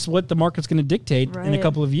that's just what the market's going to dictate in a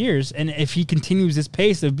couple of years. And if he continues this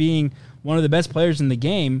pace of being one of the best players in the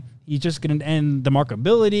game, he's just going to end the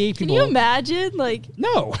marketability. Can you imagine?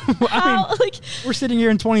 No. How, we're sitting here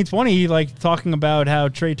in 2020, talking about how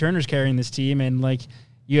Trey Turner's carrying this team, and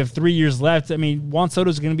you have 3 years left. I mean, Juan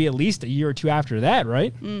Soto's going to be at least a year or two after that,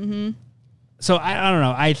 right? Mm-hmm. So I don't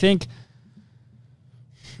know. I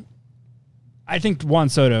think Juan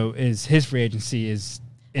Soto his free agency is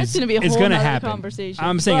going to be a whole other conversation.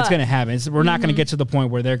 I'm saying it's going to happen. We're not going to get to the point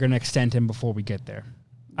where they're going to extend him before we get there.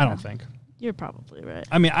 I don't think. You're probably right.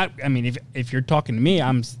 I mean, if you're talking to me,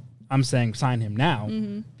 I'm saying sign him now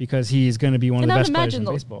because he's going to be one of the best players in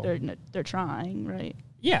baseball. They're trying, right?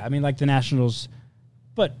 Yeah, I mean, the Nationals,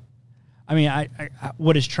 but I mean, I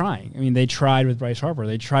what is trying? I mean, they tried with Bryce Harper.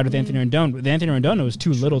 They tried with Anthony Rendon. With Anthony Rendon, it was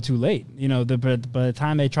too little, too late. You know, by the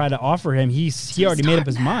time they tried to offer him, he already made up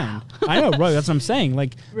his mind. I know, right? That's what I'm saying.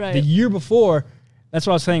 Like the year before, that's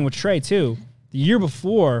what I was saying with Trey too. The year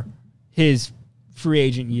before his free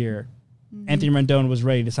agent year, Anthony Rendon was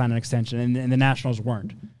ready to sign an extension, and the Nationals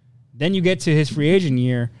weren't. Then you get to his free agent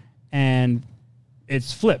year, and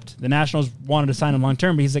it's flipped. The Nationals wanted to sign him long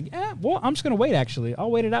term, but he's like, well, I'm just going to wait, actually. I'll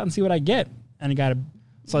wait it out and see what I get. And he got a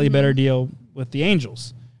slightly better deal with the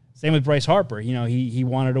Angels. Same with Bryce Harper. You know, he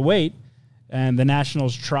wanted to wait, and the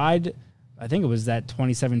Nationals tried. I think it was that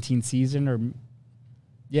 2017 season,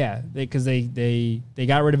 because they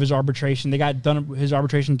got rid of his arbitration. They got his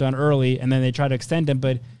arbitration done early, and then they tried to extend him,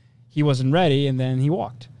 but he wasn't ready, and then he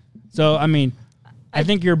walked. So, I mean, I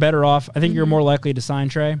think you're better off. I think you're more likely to sign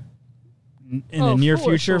Trey in the near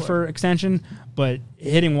future for extension, but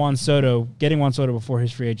getting Juan Soto before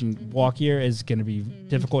his free agent walk year is going to be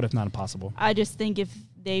difficult, if not impossible. I just think if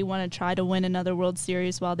they want to try to win another World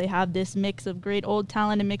Series while they have this mix of great old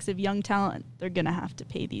talent and mix of young talent, they're going to have to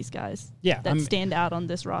pay these guys that stand out on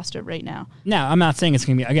this roster right now. Now, I'm not saying it's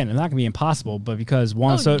going to be, again, it's not going to be impossible, but because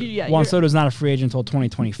Juan Soto is not a free agent until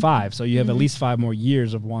 2025, so you have at least 5 more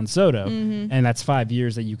years of Juan Soto, and that's 5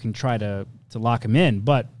 years that you can try to lock him in.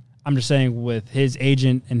 But I'm just saying, with his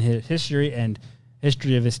agent and his history and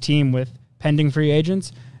history of his team with pending free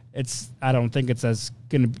agents, I don't think it's not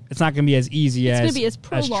going to be as easy as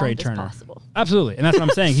Trey Turner. Possible. Absolutely, and that's what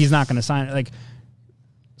I'm saying. He's not going to sign it. Like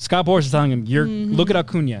Scott Boras is telling him, look at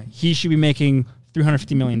Acuna. He should be making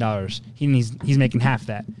 $350 million. He's making half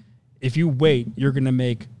that. If you wait, you're going to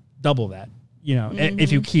make double that. You know,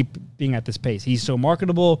 if you keep being at this pace, he's so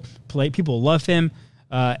marketable. People love him.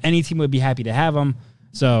 Any team would be happy to have him.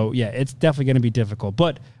 So, yeah, it's definitely going to be difficult.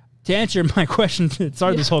 But to answer my question to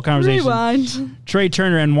start this whole conversation, rewind. Trey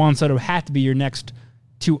Turner and Juan Soto have to be your next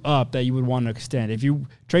 2 up that you would want to extend.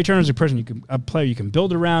 Trey Turner's a a player you can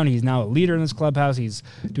build around. He's now a leader in this clubhouse. He's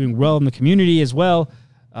doing well in the community as well.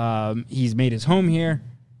 He's made his home here.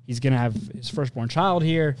 He's going to have his firstborn child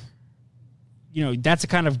here. You know, that's the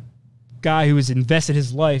kind of guy who has invested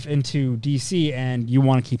his life into DC, and you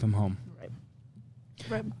want to keep him home.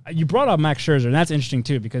 Right. You brought up Max Scherzer, and that's interesting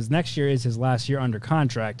too, because next year is his last year under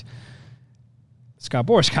contract. Scott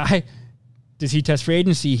Boras guy, does he test free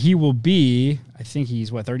agency? He will be, I think he's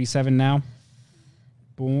 37 now?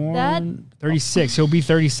 36. He'll be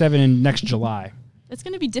 37 in next July. It's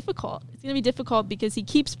going to be difficult. It's going to be difficult because he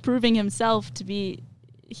keeps proving himself to be,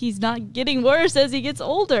 he's not getting worse as he gets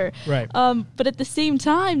older. Right. But at the same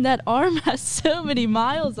time, that arm has so many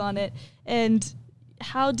miles on it, and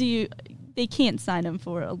they can't sign him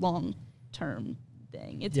for a long-term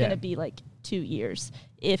thing. It's going to be like 2 years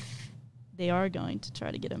if they are going to try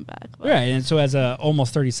to get him back. But. Right, and so as a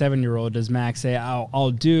almost 37-year-old, does Max say,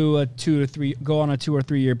 I'll do a 2 to 3, go on a 2 or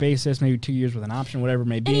 3 year basis, maybe 2 years with an option, whatever it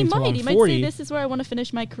may be, and until I'm 40. He might say, this is where I want to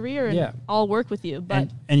finish my career, and I'll work with you. But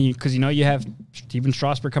because you have Steven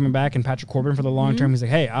Strasburg coming back and Patrick Corbin for the long term. He's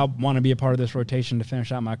like, hey, I want to be a part of this rotation to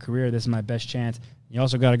finish out my career. This is my best chance. You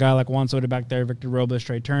also got a guy like Juan Soto back there, Victor Robles,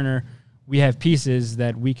 Trey Turner. We have pieces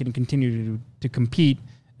that we can continue to compete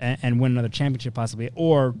and win another championship possibly,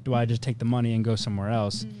 or do I just take the money and go somewhere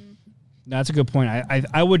else? That's a good point. I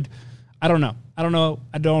don't know.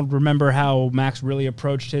 I don't remember how Max really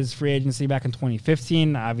approached his free agency back in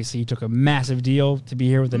 2015. Obviously, he took a massive deal to be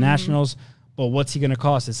here with the Nationals, but what's he going to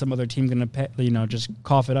cost? Is some other team going to just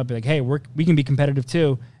cough it up, be like, hey, we can be competitive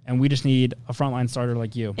too, and we just need a frontline starter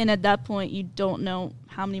like you. And at that point, you don't know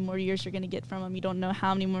how many more years you're going to get from him. You don't know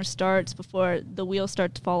how many more starts before the wheels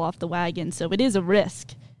start to fall off the wagon. So it is a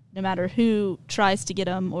risk, no matter who tries to get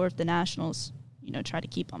him or if the Nationals, try to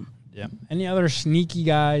keep him. Yeah. Any other sneaky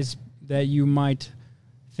guys that you might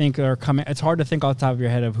think are coming? It's hard to think off the top of your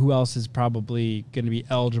head of who else is probably going to be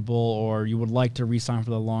eligible or you would like to re-sign for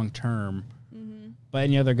the long term. But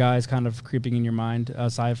any other guys kind of creeping in your mind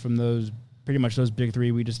aside from pretty much those big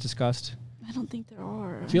 3 we just discussed? I don't think there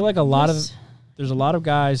are. I feel like there's a lot of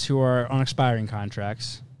guys who are on expiring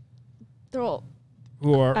contracts. They're all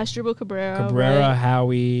who are Asdrubal Cabrera, right?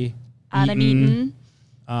 Howie, Adam Eaton,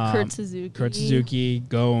 Kurt Suzuki,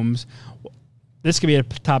 Gomes. This could be a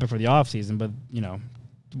topic for the offseason, but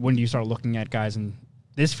when do you start looking at guys in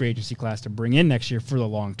this free agency class to bring in next year for the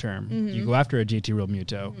long term? You go after a JT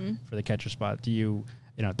Realmuto for the catcher spot. Do you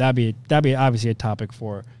that'd be obviously a topic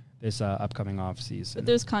for this upcoming offseason. But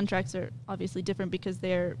those contracts are obviously different because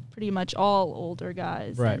they're pretty much all older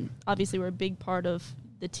guys. Right. And obviously, we're a big part of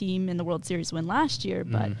the team in the World Series win last year,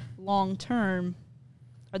 but long term,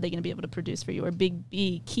 are they going to be able to produce for you? Or big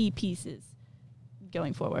key pieces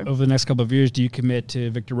going forward. Over the next couple of years, do you commit to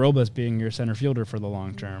Victor Robles being your center fielder for the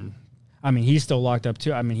long term? I mean, he's still locked up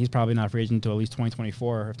too. I mean, he's probably not free agent until at least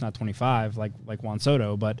 2024, if not 25, like Juan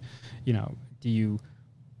Soto. But, you know, do you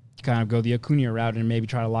kind of go the Acuna route and maybe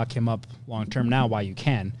try to lock him up long term now while you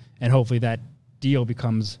can, and hopefully that deal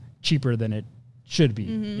becomes cheaper than it should be,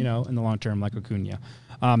 you know, in the long term, like Acuna.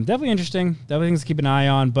 Definitely interesting. Definitely things to keep an eye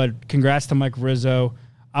on. But congrats to Mike Rizzo.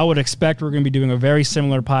 I would expect we're going to be doing a very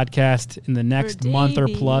similar podcast in the next month or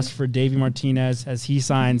plus for Davey Martinez as he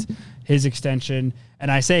signs his extension.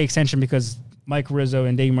 And I say extension because Mike Rizzo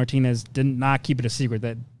and Davey Martinez did not keep it a secret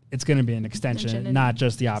that it's going to be an extension not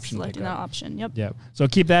just the option. Selecting that option, Yep. So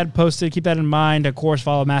keep that posted. Keep that in mind. Of course,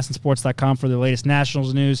 follow MASNsports.com for the latest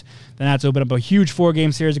Nationals news. The Nats open up a huge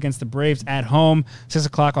 4-game series against the Braves at home. 6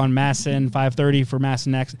 o'clock on MASN, 5:30 for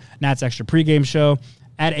MASN Nats Extra pregame show.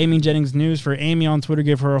 At Amy Jennings News for Amy on Twitter.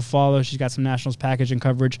 Give her a follow. She's got some Nationals package and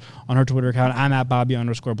coverage on her Twitter account. I'm at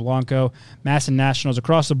Bobby_Blanco. MASN Nationals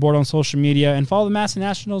across the board on social media. And follow the MASN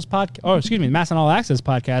Nationals podcast. Oh, excuse me, MASN All Access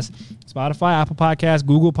podcast. Spotify, Apple Podcasts,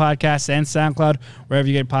 Google Podcasts, and SoundCloud. Wherever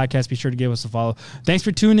you get podcasts, be sure to give us a follow. Thanks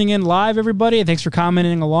for tuning in live, everybody. And thanks for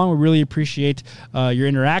commenting along. We really appreciate your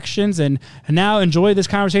interactions. And now enjoy this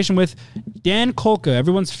conversation with Dan Kolka,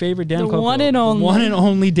 everyone's favorite Dan Kolka. The one and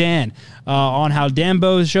only Dan. On how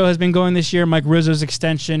Danbo's show has been going this year, Mike Rizzo's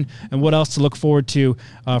extension, and what else to look forward to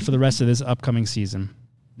for the rest of this upcoming season.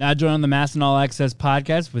 Now join on the MASN All Access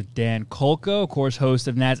podcast with Dan Kolka, of course, host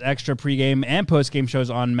of Nats Extra pregame and postgame shows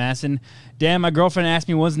on MASN. Dan, my girlfriend asked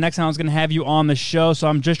me when's the next time I was going to have you on the show, so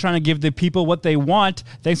I'm just trying to give the people what they want.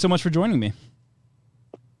 Thanks so much for joining me.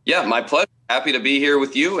 Yeah, my pleasure. Happy to be here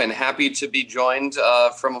with you and happy to be joined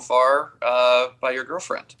from afar by your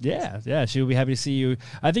girlfriend. Yeah, she'll be happy to see you.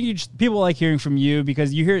 I think people like hearing from you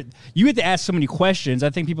because you get to ask so many questions. I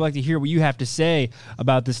think people like to hear what you have to say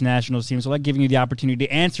about this Nationals team. So I like giving you the opportunity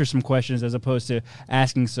to answer some questions as opposed to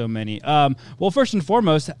asking so many. Well, first and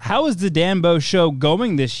foremost, how is the Danbo show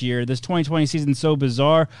going this year? This 2020 season so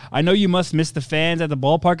bizarre. I know you must miss the fans at the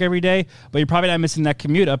ballpark every day, but you're probably not missing that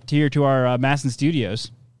commute up here to our MASN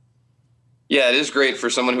studios. Yeah, it is great for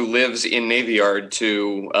someone who lives in Navy Yard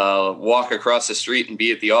to walk across the street and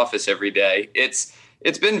be at the office every day. It's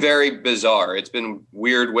been very bizarre. It's been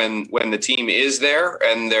weird when the team is there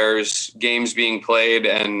and there's games being played,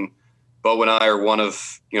 and Bo and I are one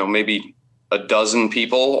of maybe a dozen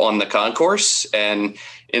people on the concourse. And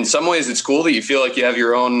in some ways, it's cool that you feel like you have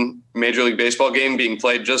your own Major League Baseball game being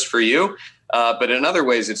played just for you. But in other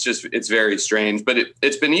ways, it's very strange. But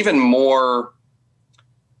it's been even more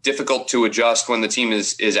difficult to adjust when the team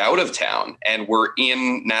is out of town and we're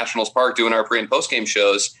in Nationals Park doing our pre and post game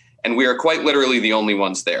shows, and we are quite literally the only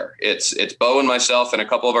ones there. It's Bo and myself and a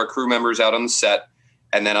couple of our crew members out on the set,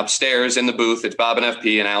 and then upstairs in the booth it's Bob and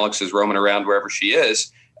FP, and Alex is roaming around wherever she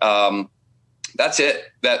is. That's it.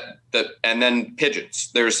 And then pigeons.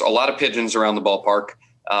 There's a lot of pigeons around the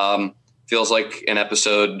ballpark. Feels like an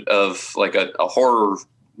episode of like a horror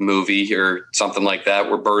movie or something like that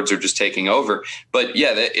where birds are just taking over. But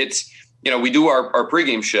yeah, it's, we do our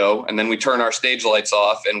pregame show and then we turn our stage lights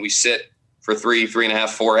off and we sit for 3.5,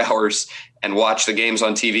 4 hours and watch the games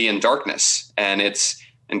on TV in darkness and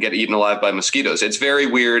get eaten alive by mosquitoes. It's very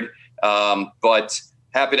weird. But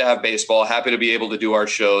happy to have baseball, happy to be able to do our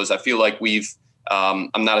shows. I feel like I'm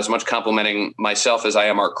not as much complimenting myself as I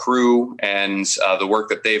am our crew and the work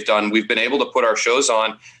that they've done. We've been able to put our shows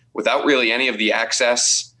on without really any of the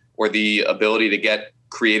access or the ability to get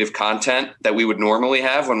creative content that we would normally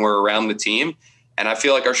have when we're around the team. And I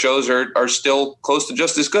feel like our shows are still close to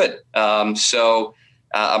just as good. So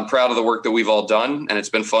I'm proud of the work that we've all done. And it's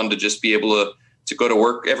been fun to just be able to go to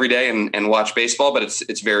work every day and watch baseball, but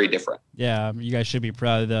it's very different. Yeah, you guys should be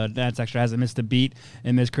proud. The Nats Extra hasn't missed a beat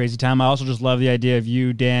in this crazy time. I also just love the idea of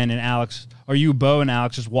you, Dan, and Alex, or you, Bo, and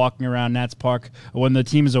Alex just walking around Nats Park when the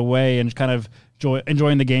team is away and kind of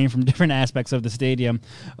enjoying the game from different aspects of the stadium.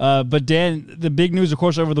 But Dan, the big news, of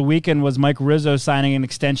course, over the weekend was Mike Rizzo signing an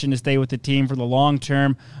extension to stay with the team for the long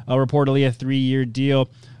term, reportedly a 3-year deal.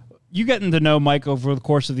 You getting to know Mike over the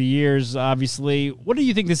course of the years, obviously. What do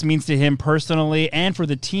you think this means to him personally and for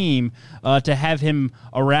the team to have him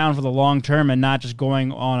around for the long term and not just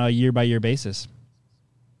going on a year-by-year basis?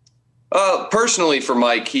 Personally, for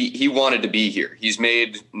Mike, he wanted to be here. He's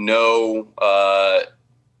made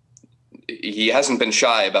he hasn't been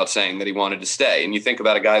shy about saying that he wanted to stay. And you think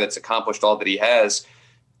about a guy that's accomplished all that he has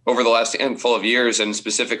over the last handful of years, and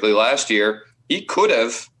specifically last year, he could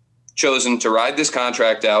have chosen to ride this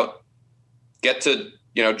contract out, get to,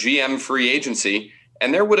 GM free agency,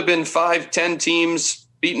 and there would have been 5-10 teams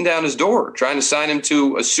beating down his door, trying to sign him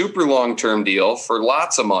to a super long-term deal for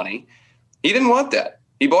lots of money. He didn't want that.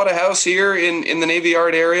 He bought a house here in the Navy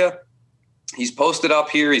Yard area. He's posted up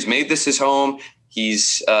here. He's made this his home.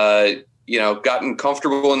 He's gotten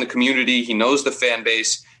comfortable in the community. He knows the fan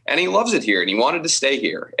base, and he loves it here, and he wanted to stay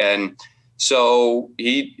here. And so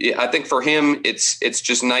I think for him, it's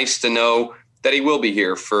just nice to know that he will be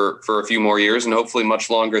here for a few more years and hopefully much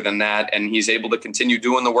longer than that. And he's able to continue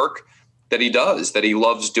doing the work that he does, that he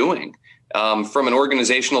loves doing. From an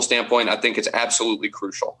organizational standpoint, I think it's absolutely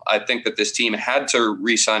crucial. I think that this team had to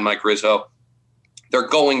re-sign Mike Rizzo. They're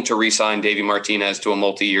going to re-sign Davey Martinez to a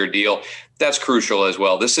multi-year deal. That's crucial as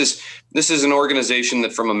well. This is an organization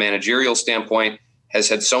that from a managerial standpoint has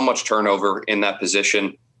had so much turnover in that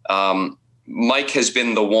position. Mike has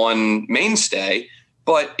been the one mainstay,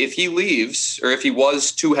 but if he leaves, or if he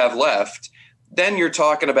was to have left, then you're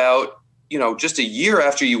talking about, just a year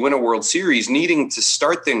after you win a World Series, needing to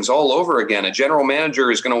start things all over again. A general manager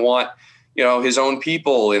is going to want, his own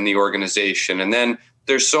people in the organization. And then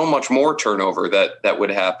there's so much more turnover that would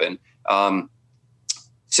happen.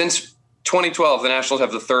 Since 2012, the Nationals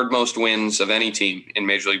have the third most wins of any team in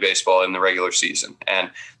Major League Baseball in the regular season. And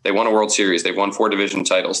they won a World Series. They've won 4 division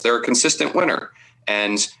titles. They're a consistent winner.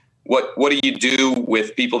 And what do you do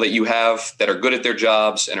with people that you have that are good at their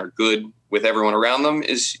jobs and are good with everyone around them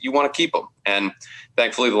is you want to keep them. And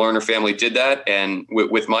thankfully the Lerner family did that and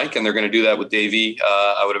with Mike, and they're going to do that with Davey,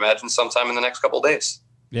 I would imagine sometime in the next couple of days.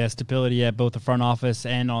 Yeah, stability at both the front office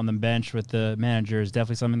and on the bench with the manager is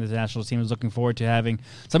definitely something that the Nationals team is looking forward to having.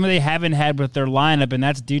 Something they haven't had with their lineup, and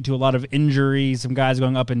that's due to a lot of injuries, some guys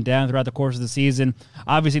going up and down throughout the course of the season.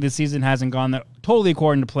 Obviously, the season hasn't gone totally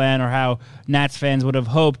according to plan or how Nats fans would have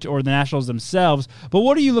hoped, or the Nationals themselves. But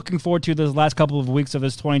what are you looking forward to those last couple of weeks of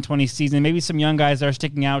this 2020 season? Maybe some young guys that are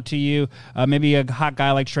sticking out to you, maybe a hot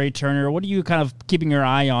guy like Trey Turner. What are you kind of keeping your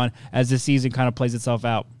eye on as this season kind of plays itself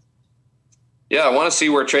out? Yeah, I want to see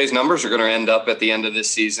where Trey's numbers are going to end up at the end of this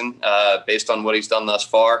season based on what he's done thus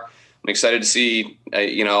far. I'm excited to see,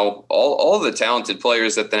 all of the talented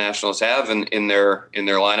players that the Nationals have in their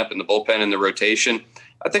lineup, in the bullpen, in the rotation.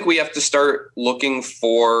 I think we have to start looking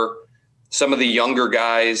for some of the younger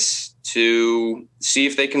guys to see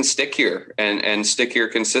if they can stick here and stick here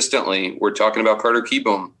consistently. We're talking about Carter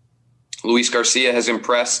Kieboom. Luis Garcia has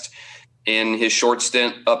impressed in his short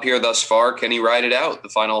stint up here thus far. Can he ride it out the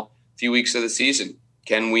final few weeks of the season?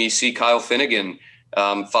 Can we see Kyle Finnegan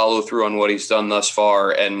follow through on what he's done thus far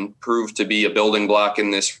and prove to be a building block in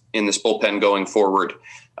this bullpen going forward?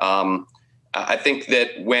 I think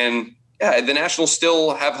that when the Nationals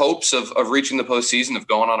still have hopes of reaching the postseason, of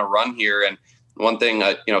going on a run here. And one thing,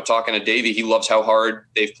 talking to Davey, he loves how hard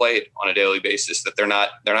they've played on a daily basis, that they're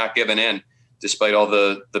not giving in despite all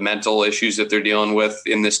the mental issues that they're dealing with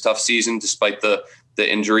in this tough season, despite the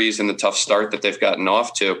injuries and the tough start that they've gotten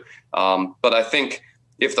off to. But I think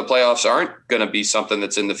if the playoffs aren't going to be something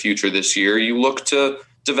that's in the future this year, you look to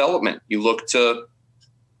development. You look to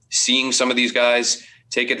seeing some of these guys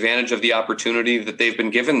take advantage of the opportunity that they've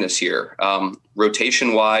been given this year.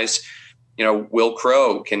 Rotation-wise, Will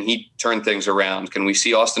Crow, can he turn things around? Can we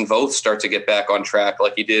see Austin Voth start to get back on track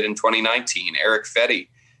like he did in 2019? Eric Fetty.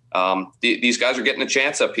 These guys are getting a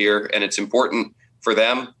chance up here, and it's important for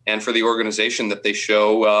them and for the organization that they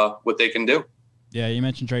show what they can do. Yeah, you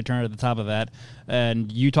mentioned Trey Turner at the top of that,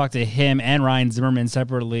 and you talked to him and Ryan Zimmerman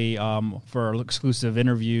separately for exclusive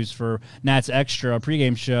interviews for Nats Extra, a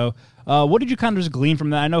pregame show. What did you kind of just glean from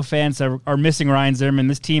that? I know fans are missing Ryan Zimmerman.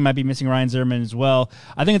 This team might be missing Ryan Zimmerman as well.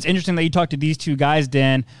 I think it's interesting that you talked to these two guys,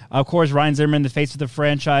 Dan. Of course, Ryan Zimmerman, the face of the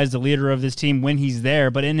franchise, the leader of this team when he's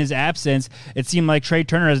there. But in his absence, it seemed like Trey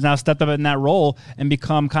Turner has now stepped up in that role and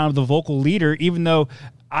become kind of the vocal leader, even though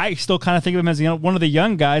I still kind of think of him as one of the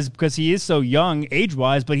young guys because he is so young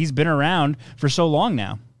age-wise, but he's been around for so long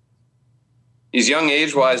now. He's young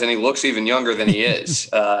age-wise, and he looks even younger than he is,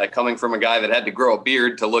 coming from a guy that had to grow a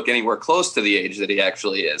beard to look anywhere close to the age that he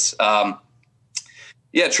actually is.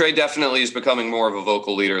 Trey definitely is becoming more of a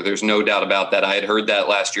vocal leader. There's no doubt about that. I had heard that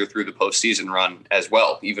last year through the postseason run as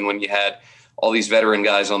well, even when you had all these veteran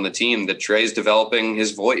guys on the team, that Trey's developing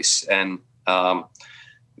his voice, and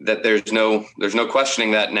that there's no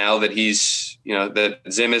questioning that now that he's, that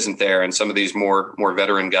Zim isn't there and some of these more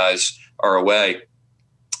veteran guys are away.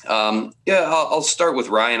 I'll start with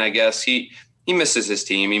Ryan, I guess. He misses his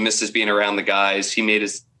team. He misses being around the guys. He made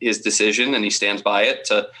his decision, and he stands by it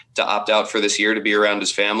to opt out for this year to be around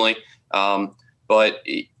his family. But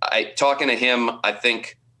talking to him, I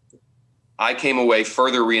think I came away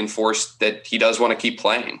further reinforced that he does want to keep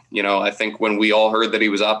playing. I think when we all heard that he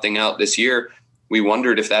was opting out this year, we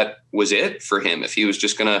wondered if that was it for him, if he was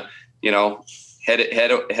just going to,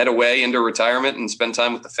 head away into retirement and spend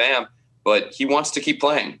time with the fam. but he wants to keep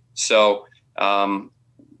playing. So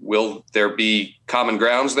will there be common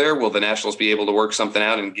grounds there? Will the Nationals be able to work something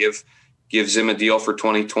out and give Zim a deal for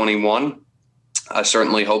 2021? I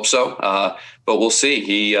certainly hope so, but we'll see.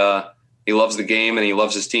 He loves the game and he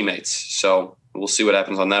loves his teammates. So we'll see what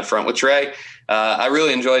happens on that front with Trey. I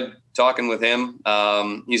really enjoyed talking with him.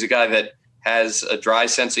 He's a guy that has a dry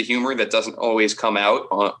sense of humor that doesn't always come out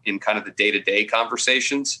in kind of the day-to-day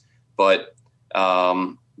conversations. But,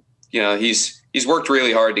 he's worked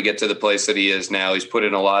really hard to get to the place that he is now. He's put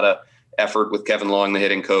in a lot of effort with Kevin Long, the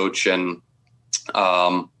hitting coach, and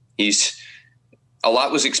a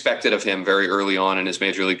lot was expected of him very early on in his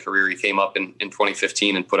major league career. He came up in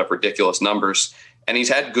 2015 and put up ridiculous numbers, and he's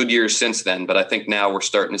had good years since then. But I think now we're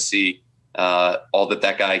starting to see all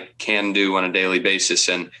that guy can do on a daily basis,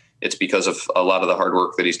 and it's because of a lot of the hard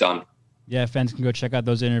work that he's done. Yeah, fans can go check out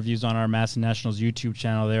those interviews on our MASN Nationals YouTube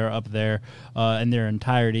channel. They're up there in their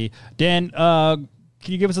entirety. Dan, can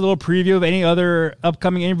you give us a little preview of any other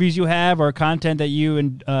upcoming interviews you have or content that you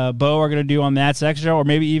and Bo are going to do on That's Extra, or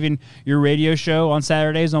maybe even your radio show on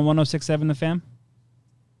Saturdays on 106.7 The Fan?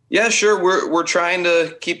 Yeah, sure. We're trying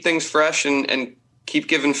to keep things fresh and keep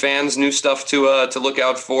giving fans new stuff to look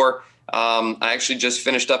out for. I actually just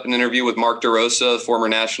finished up an interview with Mark DeRosa, former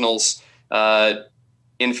Nationals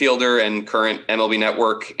infielder and current MLB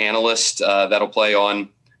Network analyst. That'll play on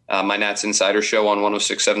my Nats Insider show on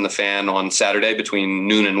 106.7 The Fan on Saturday between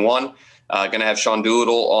noon and 1. Going to have Sean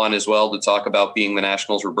Doolittle on as well to talk about being the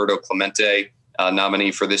Nationals' Roberto Clemente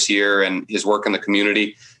nominee for this year and his work in the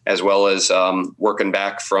community, as well as working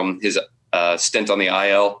back from his stint on the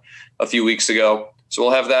IL a few weeks ago. So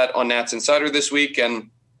we'll have that on Nats Insider this week,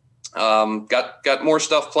 and got more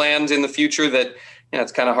stuff planned in the future that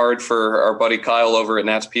it's kind of hard for our buddy Kyle over at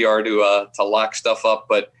Nats PR to lock stuff up,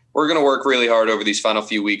 but we're going to work really hard over these final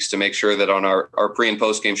few weeks to make sure that on our pre and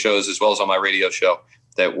post game shows, as well as on my radio show,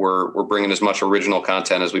 that we're bringing as much original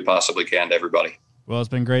content as we possibly can to everybody. Well, it's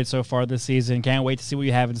been great so far this season. Can't wait to see what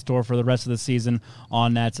you have in store for the rest of the season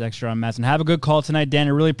on Nats Extra on MASN. Have a good call tonight, Dan.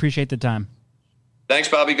 I really appreciate the time. Thanks,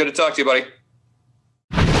 Bobby. Good to talk to you, buddy.